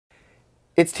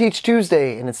It's Teach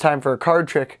Tuesday, and it's time for a card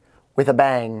trick with a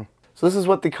bang. So this is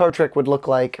what the card trick would look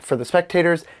like for the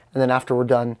spectators, and then after we're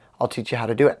done, I'll teach you how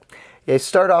to do it. You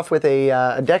start off with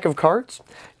a deck of cards.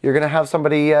 You're going to have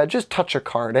somebody just touch a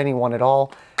card, any one at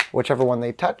all. Whichever one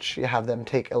they touch, you have them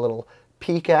take a little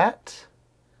peek at.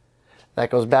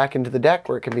 That goes back into the deck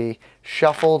where it can be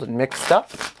shuffled and mixed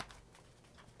up.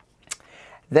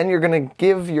 Then you're going to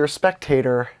give your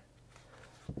spectator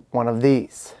one of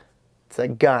these. It's a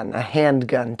gun, a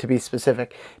handgun to be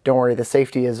specific. Don't worry, the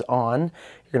safety is on.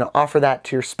 You're going to offer that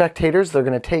to your spectators. They're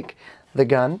going to take the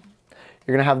gun.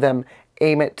 You're going to have them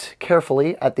aim it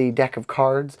carefully at the deck of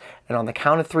cards, and on the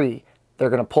count of 3, they're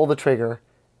going to pull the trigger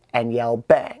and yell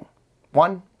bang.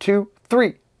 1, 2,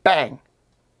 3, bang.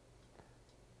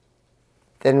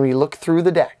 Then we look through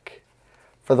the deck.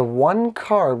 For the one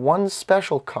card, one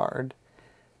special card,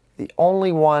 the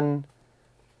only one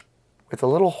with a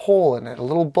little hole in it, a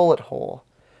little bullet hole,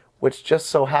 which just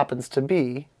so happens to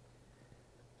be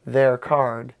their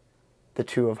card, the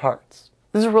 2 of hearts.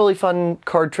 This is a really fun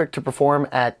card trick to perform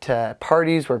at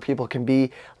parties where people can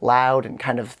be loud and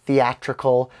kind of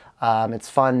theatrical. It's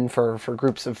fun for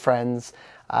groups of friends.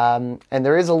 And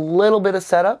there is a little bit of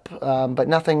setup, but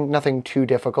nothing too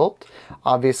difficult.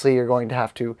 Obviously, you're going to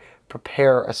have to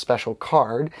prepare a special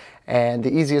card, and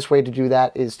the easiest way to do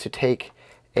that is to take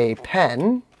a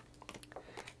pen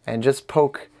and just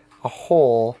poke a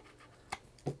hole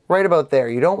right about there.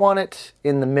 You don't want it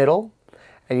in the middle,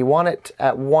 and you want it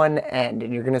at one end,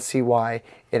 and you're going to see why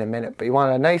in a minute. But you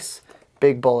want a nice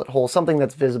big bullet hole, something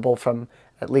that's visible from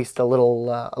at least a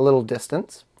little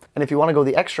distance. And if you want to go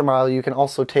the extra mile, you can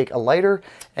also take a lighter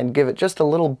and give it just a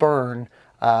little burn,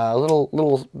 a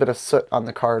little bit of soot on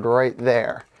the card right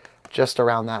there, just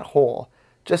around that hole,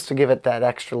 just to give it that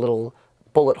extra little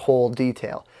bullet hole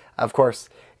detail. Of course,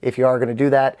 if you are going to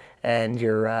do that and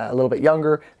you're a little bit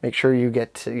younger, make sure you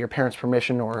get your parents'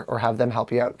 permission or have them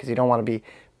help you out, because you don't want to be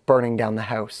burning down the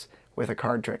house with a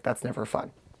card trick. That's never fun.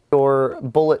 Your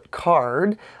bullet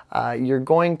card, you're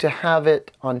going to have it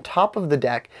on top of the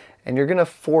deck, and you're going to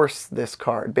force this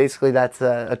card. Basically, that's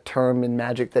a term in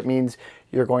Magic that means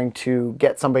you're going to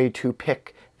get somebody to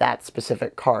pick that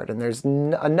specific card. And there's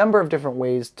a number of different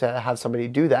ways to have somebody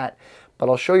do that, but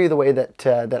I'll show you the way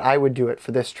that I would do it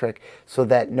for this trick so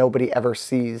that nobody ever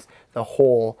sees the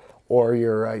hole or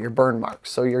your burn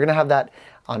marks. So you're going to have that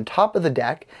on top of the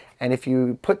deck, and if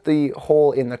you put the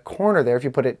hole in the corner there, if you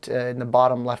put it in the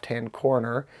bottom left-hand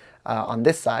corner on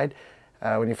this side,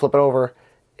 when you flip it over,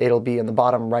 it'll be in the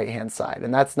bottom right-hand side.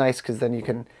 And that's nice because then you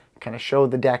can kind of show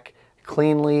the deck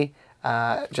cleanly,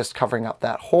 just covering up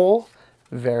that hole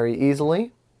very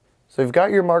easily. So you've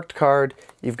got your marked card,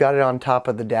 you've got it on top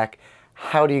of the deck.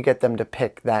 How do you get them to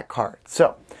pick that card?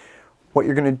 So what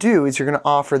you're going to do is you're going to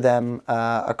offer them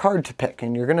a card to pick,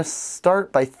 and you're going to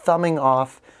start by thumbing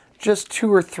off just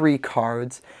 2 or 3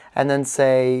 cards, and then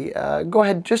say, go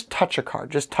ahead, just touch a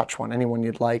card, just touch one, anyone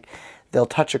you'd like. They'll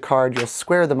touch a card, you'll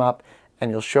square them up,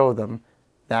 and you'll show them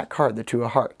that card, the 2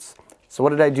 of hearts. So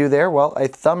what did I do there? Well, I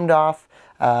thumbed off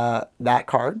that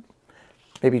card,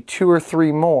 maybe 2 or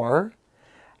 3 more,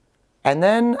 and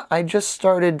then I just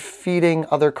started feeding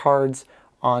other cards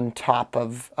on top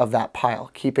of that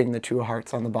pile, keeping the 2 of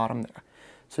hearts on the bottom there.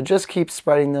 So just keep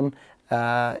spreading them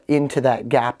into that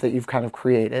gap that you've kind of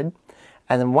created.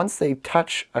 And then once they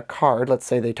touch a card, let's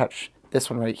say they touch this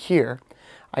one right here,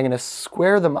 I'm going to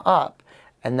square them up,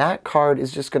 and that card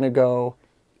is just going to go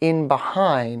in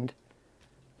behind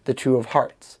the 2 of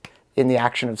hearts in the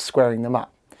action of squaring them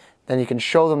up. Then you can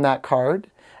show them that card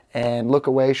and look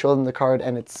away, show them the card,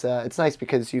 and it's nice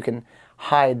because you can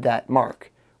hide that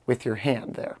mark with your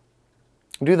hand there.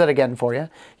 I'll do that again for you.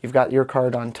 You've got your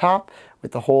card on top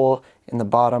with the hole in the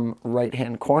bottom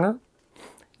right-hand corner.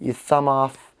 You thumb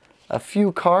off a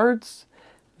few cards,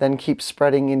 then keep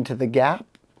spreading into the gap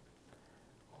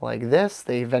like this.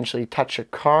 They eventually touch a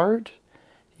card.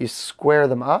 You square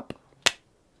them up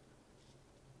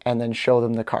and then show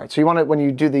them the card. So you want to, when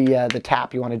you do the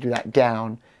tap, you want to do that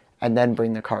down and then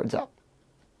bring the cards up.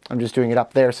 I'm just doing it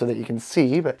up there so that you can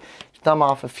see, but thumb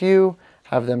off a few,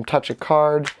 have them touch a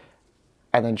card,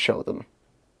 and then show them.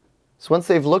 So once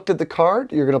they've looked at the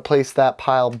card, you're going to place that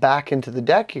pile back into the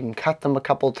deck. You can cut them a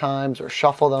couple times or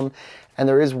shuffle them. And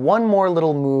there is one more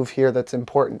little move here that's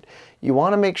important. You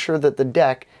want to make sure that the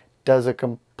deck does a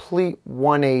complete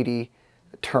 180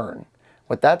 turn.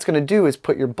 What that's going to do is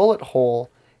put your bullet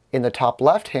hole in the top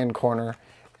left-hand corner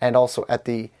and also at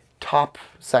the top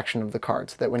section of the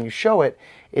card, so that when you show it,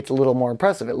 it's a little more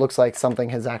impressive. It looks like something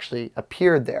has actually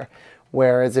appeared there.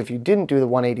 Whereas if you didn't do the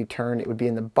 180 turn, it would be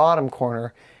in the bottom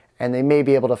corner, and they may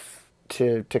be able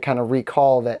to kind of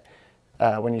recall that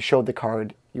when you showed the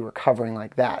card, you were covering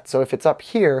like that. So if it's up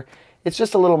here, it's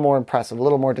just a little more impressive, a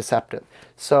little more deceptive.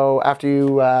 So after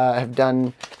you have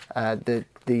done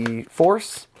the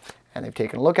force, and they've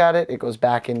taken a look at it, it goes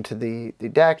back into the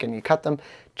deck and you cut them.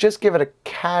 Just give it a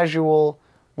casual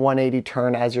 180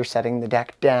 turn as you're setting the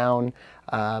deck down.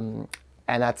 And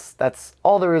that's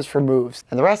all there is for moves.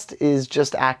 And the rest is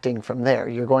just acting from there.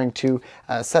 You're going to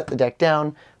set the deck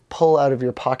down, pull out of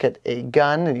your pocket a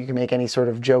gun, and you can make any sort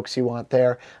of jokes you want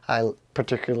there. I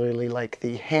particularly like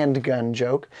the handgun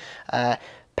joke.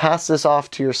 Pass this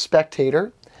off to your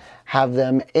spectator. Have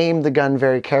them aim the gun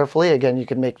very carefully. Again, you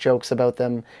can make jokes about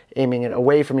them aiming it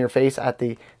away from your face at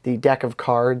the deck of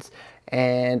cards.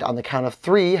 And on the count of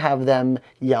 3, have them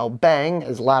yell bang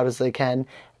as loud as they can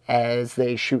as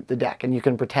they shoot the deck. And you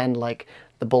can pretend like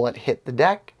the bullet hit the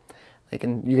deck. You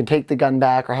can take the gun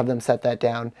back or have them set that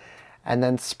down. And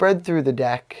then spread through the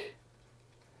deck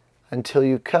until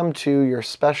you come to your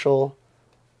special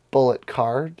bullet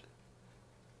card.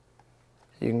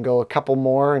 You can go a couple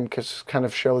more and just kind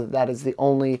of show that that is the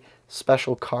only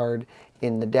special card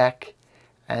in the deck,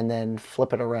 and then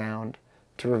flip it around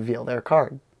to reveal their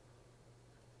card.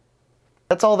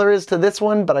 That's all there is to this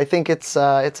one, but I think it's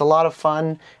a lot of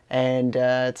fun, and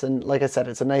like I said,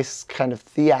 it's a nice kind of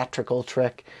theatrical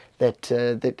trick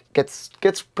that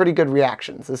gets pretty good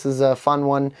reactions. This is a fun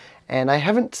one, and I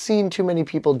haven't seen too many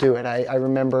people do it. I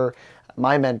remember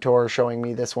my mentor showing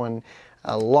me this one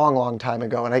a long time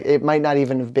ago, and it might not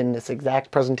even have been this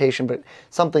exact presentation, but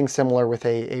something similar with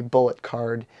a bullet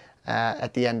card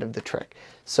at the end of the trick.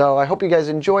 So I hope you guys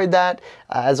enjoyed that.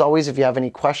 As always, if you have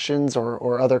any questions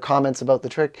or other comments about the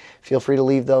trick, feel free to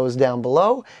leave those down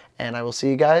below, and I will see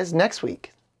you guys next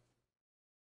week.